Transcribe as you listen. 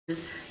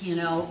You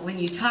know, when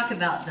you talk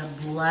about the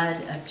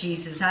blood of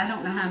Jesus, I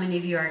don't know how many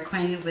of you are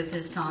acquainted with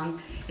this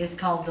song. It's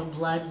called "The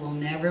Blood Will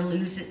Never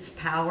Lose Its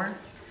Power."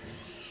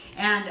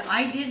 And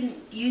I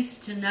didn't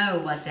used to know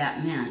what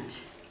that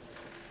meant.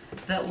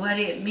 But what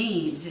it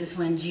means is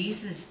when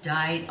Jesus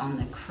died on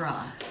the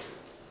cross,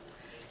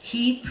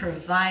 he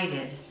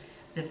provided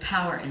the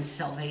power and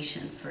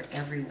salvation for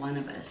every one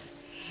of us.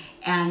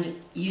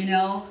 And, you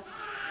know,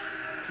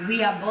 we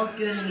have both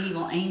good and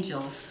evil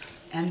angels,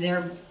 and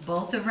they're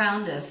both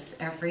around us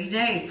every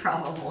day,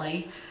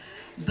 probably.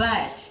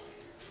 But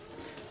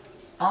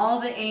all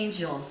the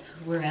angels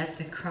were at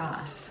the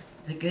cross,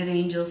 the good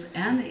angels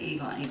and the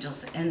evil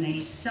angels, and they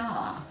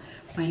saw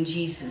when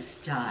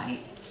Jesus died.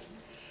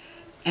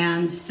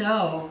 And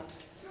so,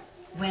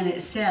 when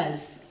it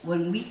says,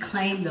 when we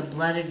claim the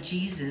blood of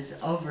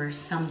Jesus over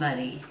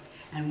somebody,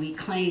 and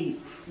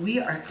we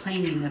are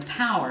claiming the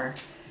power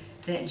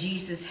that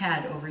Jesus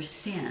had over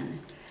sin,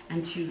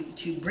 and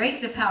to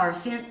break the power of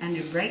sin and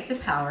to break the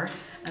power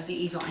of the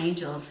evil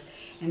angels.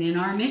 And in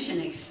our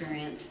mission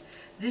experience,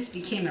 this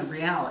became a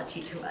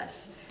reality to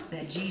us,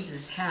 that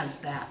Jesus has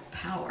that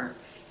power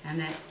and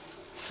that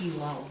he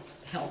will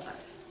help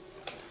us.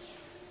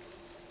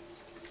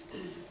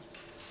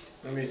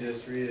 Let me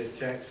just read a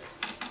text.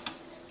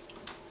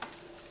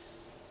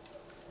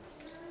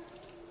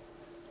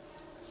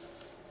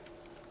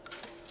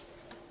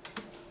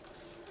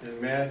 In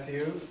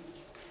Matthew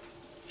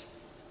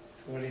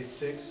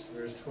 26,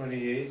 verse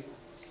 28.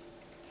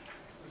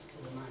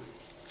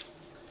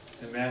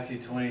 In Matthew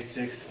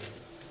 26,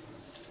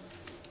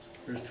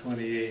 verse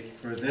 28.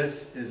 For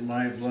this is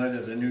my blood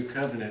of the new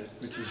covenant,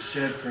 which is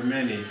shed for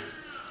many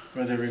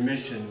for the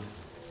remission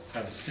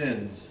of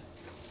sins.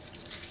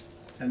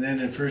 And then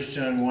in 1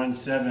 John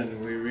 1:7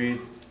 we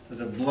read, for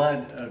the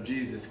blood of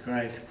Jesus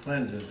Christ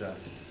cleanses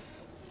us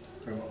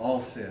from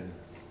all sin.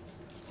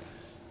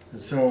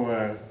 And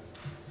so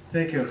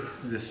think of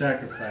the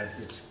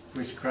sacrifices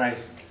which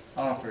Christ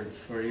offered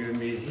for you and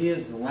me. He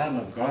is the Lamb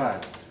of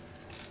God,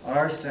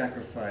 our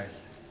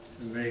sacrifice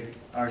to make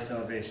our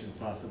salvation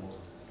possible.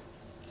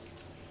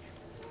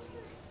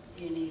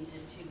 You need to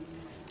tune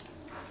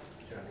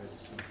Yeah,